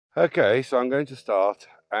Okay, so I'm going to start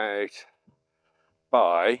out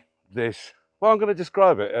by this. Well, I'm going to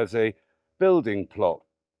describe it as a building plot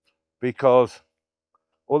because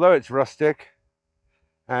although it's rustic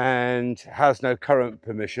and has no current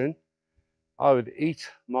permission, I would eat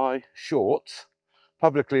my shorts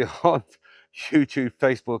publicly on YouTube,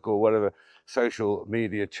 Facebook, or whatever social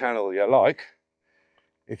media channel you like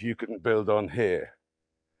if you couldn't build on here,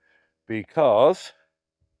 because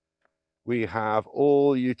we have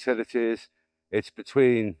all utilities. It's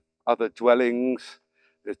between other dwellings.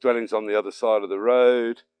 There's dwellings on the other side of the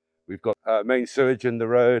road. We've got main sewage in the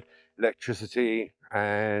road, electricity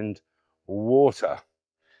and water.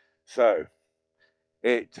 So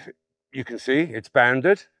you can see it's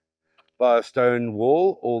bounded by a stone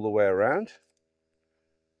wall all the way around.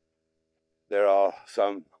 There are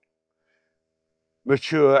some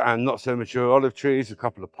mature and not so mature olive trees, a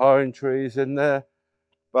couple of pine trees in there,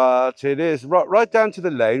 but it is right down to the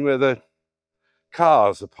lane where the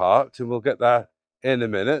cars are parked, and we'll get that in a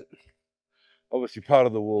minute. Obviously, part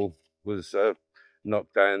of the wall was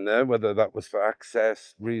knocked down there. Whether that was for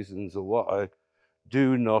access reasons or what, I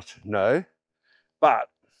do not know. But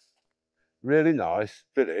really nice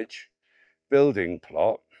village building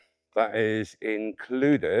plot that is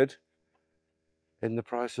included in the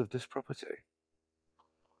price of this property.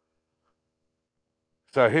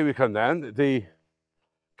 So here we come down. The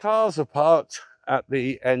cars are parked at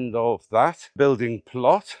the end of that building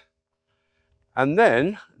plot. And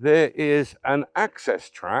then there is an access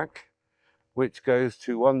track which goes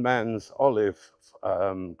to one man's olive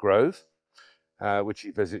grove, which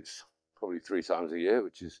he visits probably 3 times a year,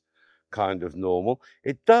 which is kind of normal.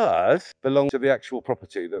 It does belong to the actual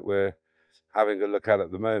property that we're having a look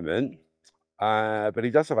at the moment, but he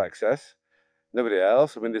does have access. Nobody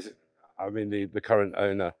else. I mean, the current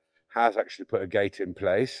owner has actually put a gate in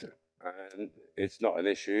place, and it's not an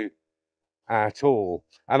issue at all.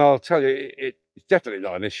 And I'll tell you, it's definitely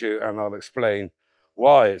not an issue, and I'll explain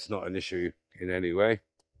why it's not an issue in any way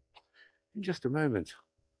in just a moment.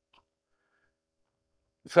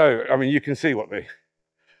 So, I mean, you can see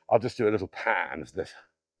I'll just do a little pan of this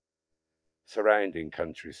surrounding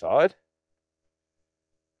countryside.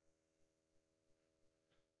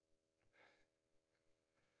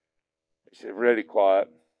 It's a really quiet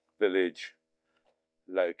village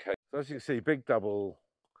location. So as you can see, big double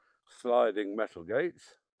sliding metal gates.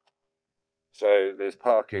 So there's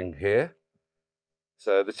parking here.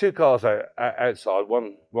 So the 2 cars are outside,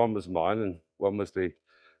 one was mine and one was the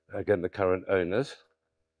current owners.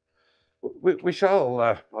 We shall,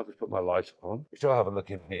 I'll just put my light on. We shall have a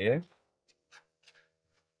look in here.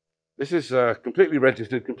 This is completely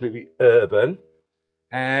registered, completely urban,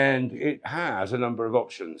 and it has a number of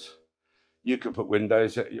options. You can put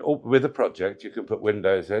windows, with a project, you can put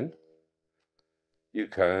windows in. You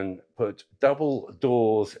can put double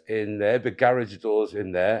doors in there, big garage doors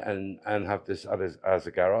in there, and have this as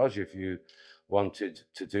a garage if you wanted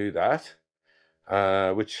to do that,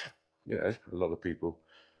 which, a lot of people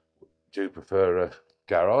do prefer a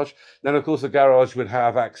garage. Then, of course, the garage would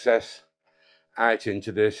have access out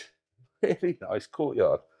into this really nice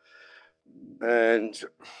courtyard. And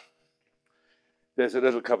there's a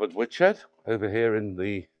little covered woodshed over here in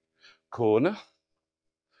the corner.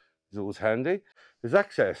 It's always handy. There's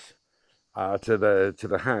access to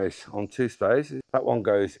the house on 2 spaces. That one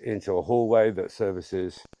goes into a hallway that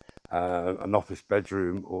services an office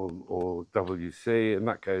bedroom or WC, and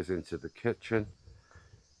that goes into the kitchen.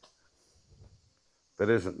 But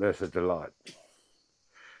isn't this a delight?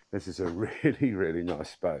 This is a really, really nice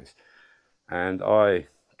space. And I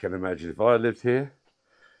can imagine if I lived here,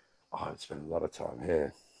 I'd spend a lot of time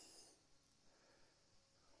here.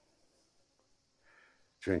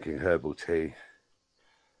 Drinking herbal tea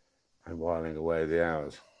and whiling away the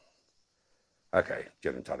hours. Okay,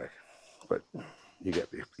 gin and tonic, but you get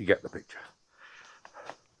the picture.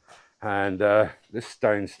 And this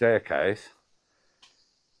stone staircase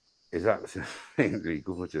is absolutely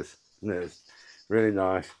gorgeous. It's really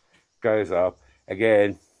nice. Goes up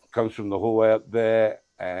again, comes from the hallway up there,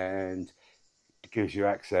 and it gives you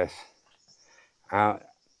access out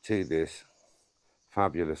to this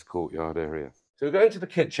fabulous courtyard area. So we go into the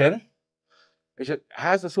kitchen. It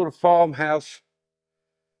has a sort of farmhouse,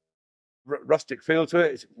 rustic feel to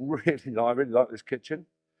it. It's really nice. I really like this kitchen.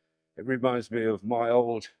 It reminds me of my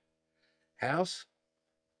old house.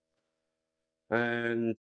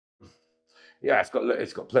 And yeah,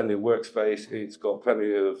 it's got plenty of workspace. It's got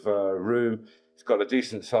plenty of room. It's got a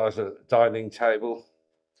decent sized dining table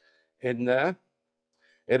in there.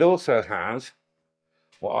 It also has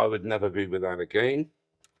what I would never be without again,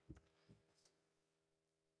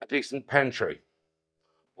 a decent pantry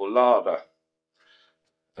or larder,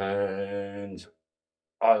 and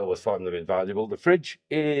I always find them invaluable. The fridge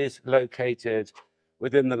is located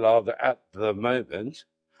within the larder at the moment.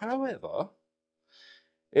 However,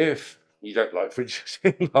 if you don't like fridges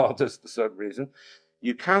in larders for some reason,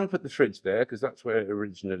 you can put the fridge there because that's where it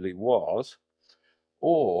originally was,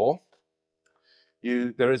 or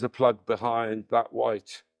there is a plug behind that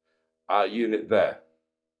white unit there.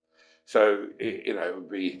 So it would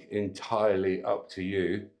be entirely up to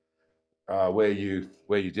you where you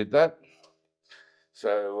did that.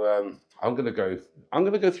 So I'm gonna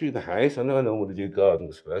go through the house. I know I normally do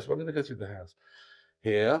gardens first, but I'm gonna go through the house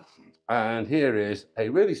here. And here is a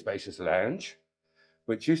really spacious lounge,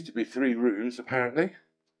 which used to be 3 rooms apparently.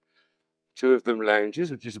 2 of them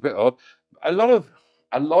lounges, which is a bit odd. A lot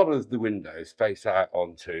of the windows face out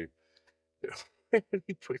onto a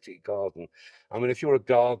really pretty garden. I mean, if you're a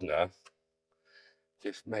gardener,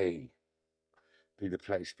 this may be the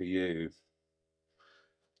place for you.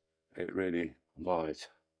 It really might.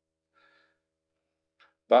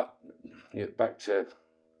 But yeah, back to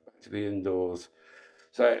the indoors.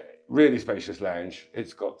 So really spacious lounge.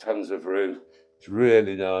 It's got tons of room. It's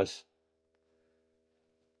really nice.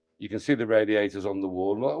 You can see the radiators on the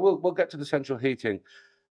wall. We'll get to the central heating,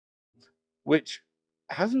 which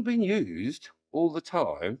hasn't been used all the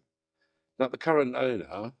time that the current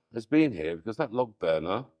owner has been here, because that log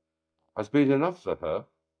burner has been enough for her.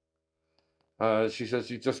 She says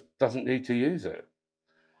she just doesn't need to use it.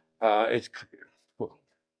 Well,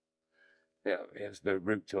 yeah, here's the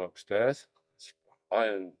route to upstairs. It's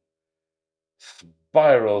iron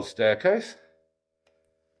spiral staircase,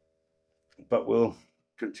 but we'll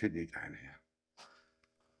continue down here.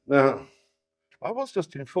 Now, I was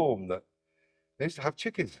just informed that they used to have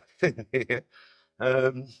chickens in here,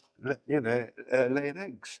 laying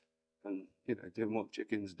eggs and doing what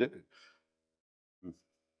chickens do.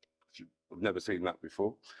 I've never seen that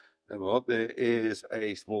before. Well, there is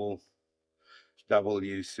a small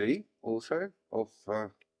WC also of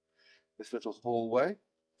this little hallway,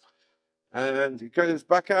 and it goes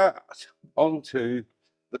back out onto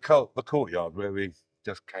the courtyard where we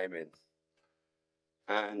just came in.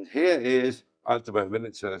 And here is, at the moment,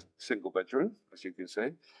 it's a single bedroom, as you can see.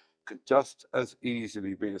 Could just as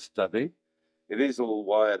easily be a study. It is all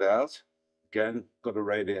wired out. Again, got a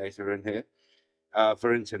radiator in here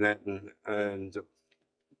for internet and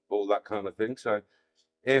all that kind of thing. So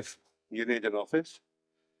if you need an office,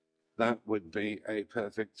 that would be a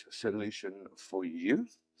perfect solution for you.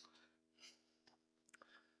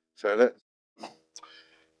 So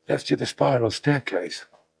let's do the spiral staircase,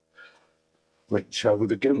 which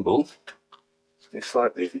with a gimbal is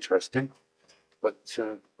slightly interesting, but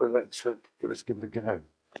let's give it a go.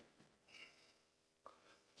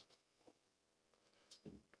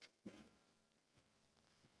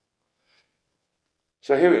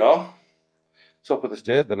 So here we are, top of the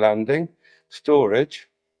stairs, the landing, storage.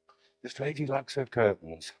 This lady likes her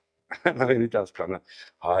curtains. I mean, it does kind of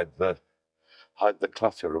hide the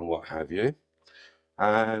clutter and what have you.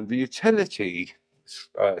 And the utility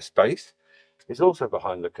space is also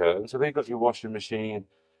behind the curtain. So they've got your washing machine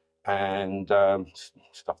and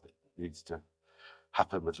stuff that needs to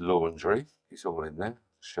happen with laundry. It's all in there. I'll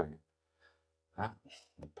show you that.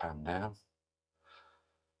 Pan down.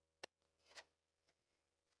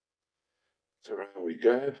 So around we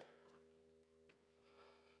go.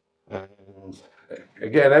 And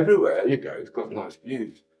again, everywhere you go, it's got nice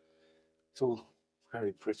views. It's all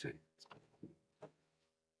very pretty.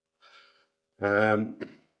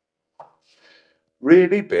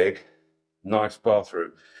 Really big, nice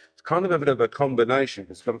bathroom. It's kind of a bit of a combination.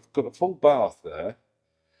 It's got a full bath there,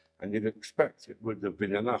 and you'd expect it would have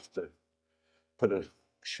been enough to put a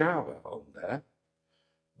shower on there,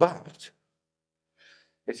 but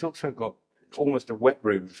it's also got almost a wet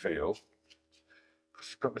room feel.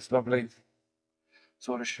 It's got this lovely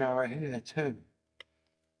sort of shower here too.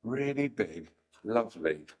 Really big,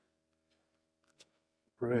 lovely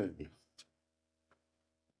room.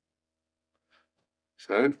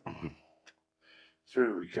 So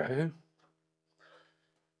through we go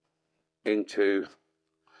into,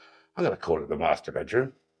 I'm going to call it the master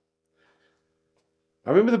bedroom.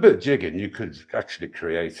 I mean, with a bit of jigging, you could actually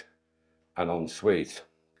create an ensuite.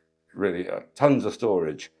 Really, tons of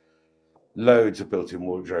storage, loads of built-in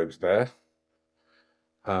wardrobes there,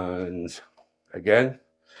 and again,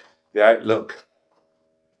 the outlook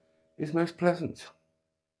is most pleasant.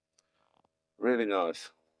 Really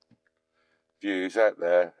nice views out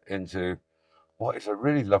there into what is a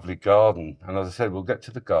really lovely garden. And as I said, we'll get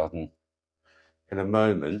to the garden in a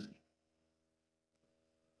moment.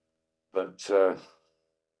 But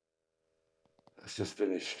let's just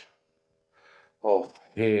finish off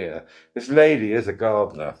here. This lady is a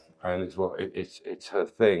gardener, and it's her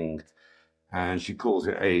thing, and she calls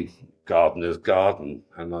it a gardener's garden,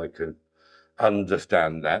 and I can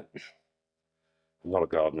understand that. I'm not a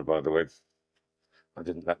gardener, by the way. I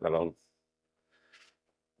didn't let that on,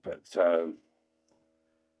 but I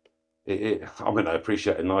mean, I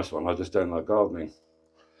appreciate a nice one. I just don't like gardening.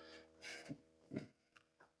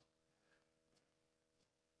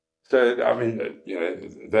 So, I mean,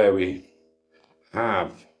 there we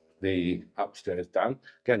have the upstairs done.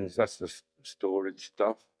 Again, that's the storage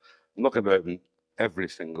stuff. I'm not going to open every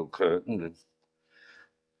single curtain and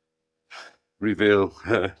reveal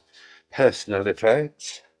her personal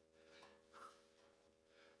effects,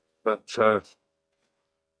 but there's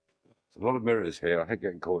a lot of mirrors here. I hate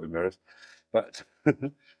getting caught in mirrors, but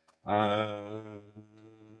uh,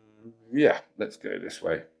 yeah, let's go this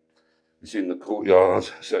way. It's in the courtyard,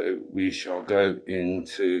 so we shall go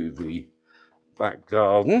into the back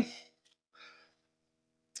garden.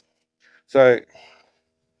 So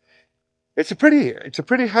it's a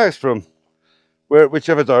pretty house from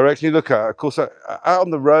whichever direction you look at. Of course, out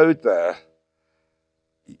on the road there,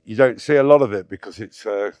 you don't see a lot of it because it's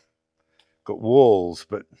got walls,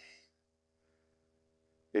 but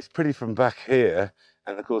it's pretty from back here.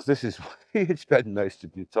 And of course, this is where you'd spend most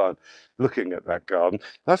of your time looking at that garden.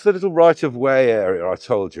 That's the little right of way area I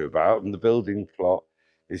told you about, and the building plot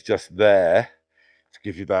is just there to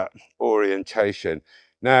give you that orientation.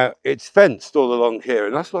 Now, it's fenced all along here,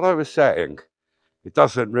 and that's what I was saying. It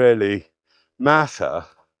doesn't really matter.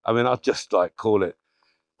 I mean, I'll just call it,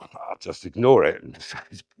 I'll just ignore it and say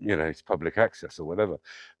it's public access or whatever,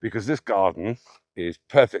 because this garden is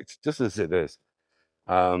perfect just as it is.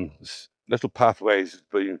 Little pathways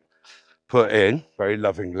being put in very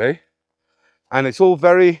lovingly, and it's all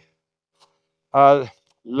very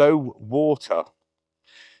low water.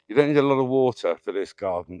 You don't need a lot of water for this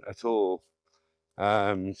garden at all.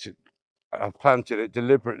 I've planted it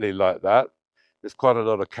deliberately like that. There's quite a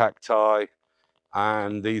lot of cacti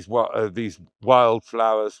and these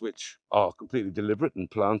wildflowers, which are completely deliberate and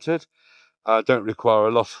planted, don't require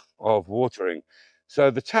a lot of watering. So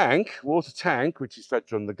the water tank, which is fed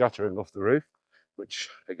from the guttering off the roof, which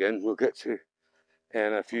again we'll get to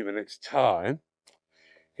in a few minutes' time,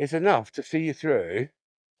 is enough to see you through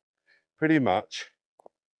pretty much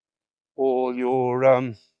all your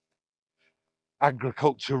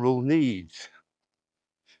agricultural needs.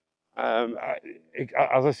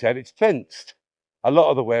 As I said, it's fenced a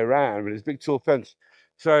lot of the way around, but it's a big tall fence.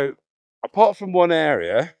 So apart from one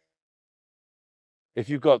area, if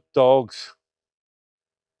you've got dogs,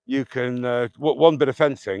 you can one bit of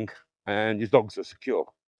fencing and your dogs are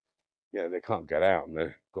secure. Yeah, they can't get out, and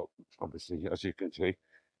they've got, obviously, as you can see,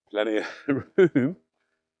 plenty of room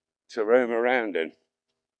to roam around in.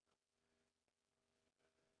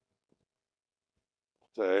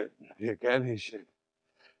 So again, his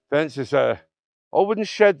fence is a old wooden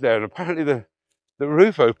shed there, and apparently the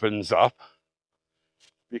roof opens up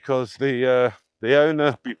because the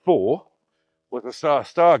owner before was a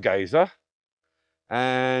stargazer,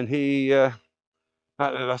 and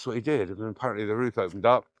that's what he did. And apparently the roof opened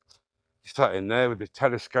up. He sat in there with his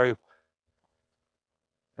telescope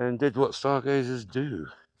and did what stargazers do: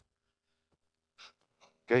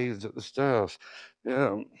 gazed at the stars.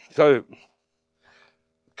 Yeah. So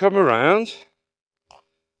come around,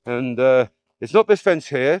 and it's not this fence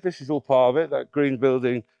here. This is all part of it. That green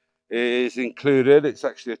building is included. It's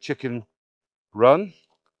actually a chicken run.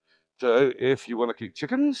 So if you want to keep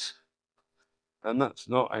chickens, and that's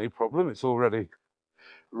not a problem, it's already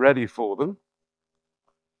ready for them.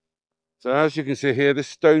 So as you can see here, this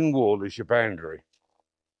stone wall is your boundary.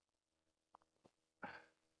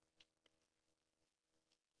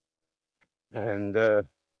 And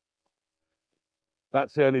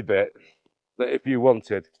that's the only bit that if you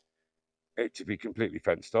wanted it to be completely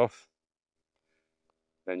fenced off,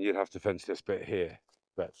 then you'd have to fence this bit here.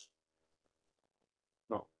 That's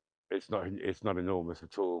not, it's not enormous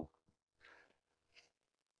at all.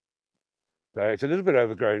 So it's a little bit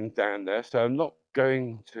overgrown down there, so I'm not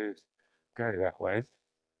going to go that way.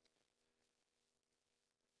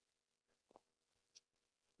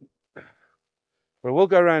 But we'll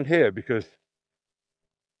go around here because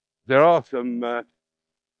there are some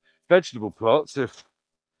vegetable plots. If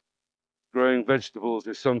growing vegetables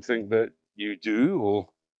is something that you do or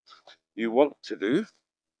you want to do,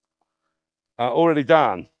 already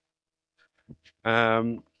done.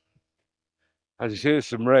 As you see, there's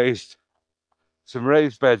some raised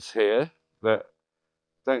beds here that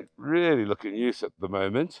don't really look in use at the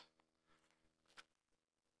moment.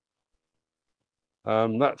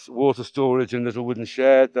 That's water storage and little wooden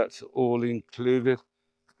shed. That's all included.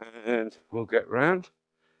 And we'll get round.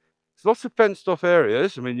 There's lots of fenced off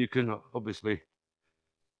areas. I mean, you can obviously,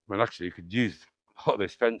 well, actually, you could use a lot of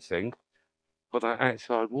this fencing for that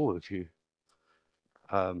outside wall if you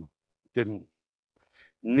didn't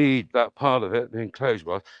need that part of it, the enclosed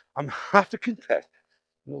was. I have to confess,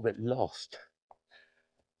 a little bit lost.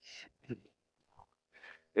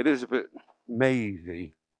 It is a bit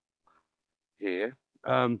mazy here,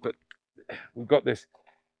 but we've got this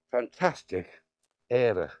fantastic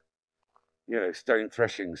area, stone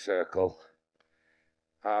threshing circle,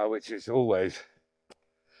 which is always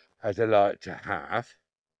a delight to have.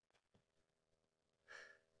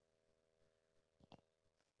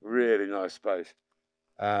 Really nice space.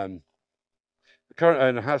 The current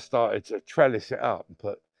owner has started to trellis it up and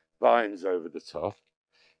put vines over the top.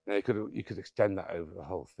 Now you could extend that over the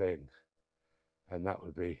whole thing, and that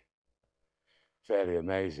would be fairly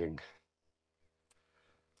amazing.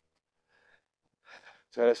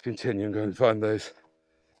 So let's continue and go and find those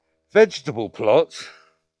vegetable plots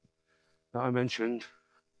that I mentioned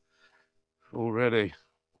already,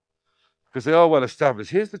 because they are well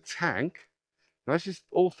established. Here's the tank. Now, this is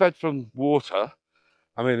all fed from water.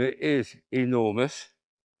 I mean, it is enormous,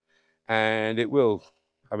 and it will,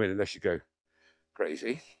 I mean, unless you go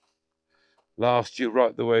crazy, last you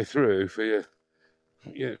right the way through for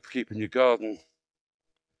your, keeping your garden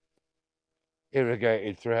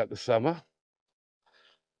irrigated throughout the summer.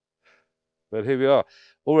 But here we are,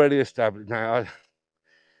 already established. Now,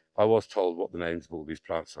 I was told what the names of all these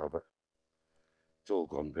plants are, but it's all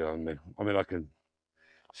gone beyond me. I mean, I can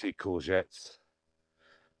see courgettes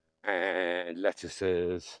and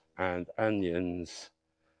lettuces and onions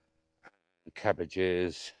and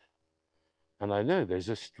cabbages, and I know there's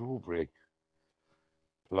a strawberry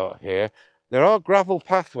plot here. There are gravel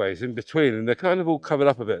pathways in between, and they're kind of all covered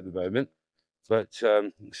up a bit at the moment. But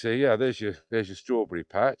see, yeah, there's your strawberry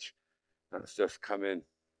patch. That's just coming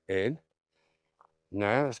in.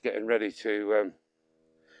 Now it's getting ready to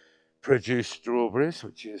produce strawberries,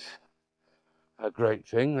 which is a great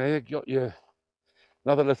thing. There you've got your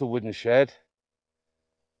another little wooden shed,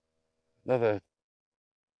 another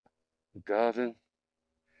garden,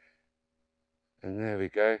 and there we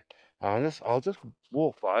go. I'll just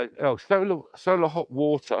walk by. Oh, solar hot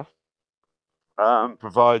water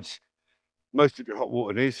provides most of your hot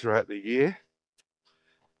water needs throughout the year,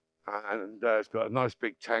 and it's got a nice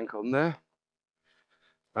big tank on there.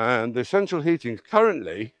 And the central heating is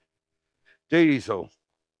currently diesel,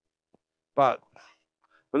 but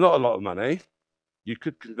for not a lot of money, you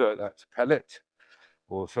could convert that to pellet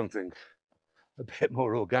or something a bit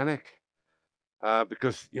more organic,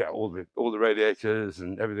 because yeah, all the radiators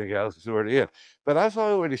and everything else is already in. But as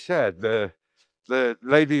I already said, the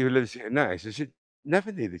lady who lives here now says she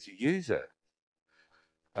never needed to use it.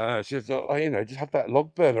 She says, oh, just have that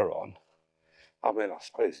log burner on. I mean, I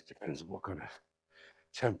suppose it depends on what kind of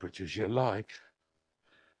temperatures you like,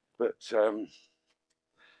 but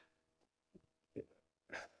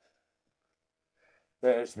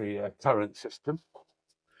there's the current system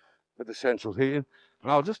with the central heating,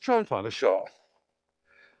 and I'll just try and find a shot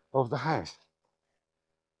of the house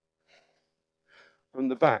from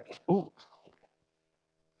the back. Ooh.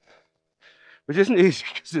 Which isn't easy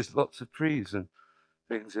because there's lots of trees and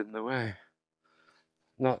things in the way.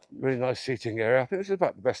 Not really nice seating area. I think this is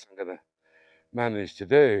about the best I'm going to manage to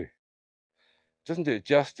do. Doesn't do it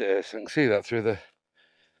justice. I can see that through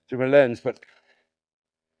my lens, but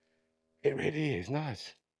it really is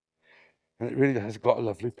nice, and it really has got a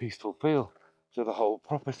lovely peaceful feel to the whole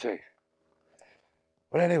property.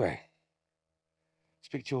 But anyway,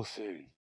 speak to you all soon.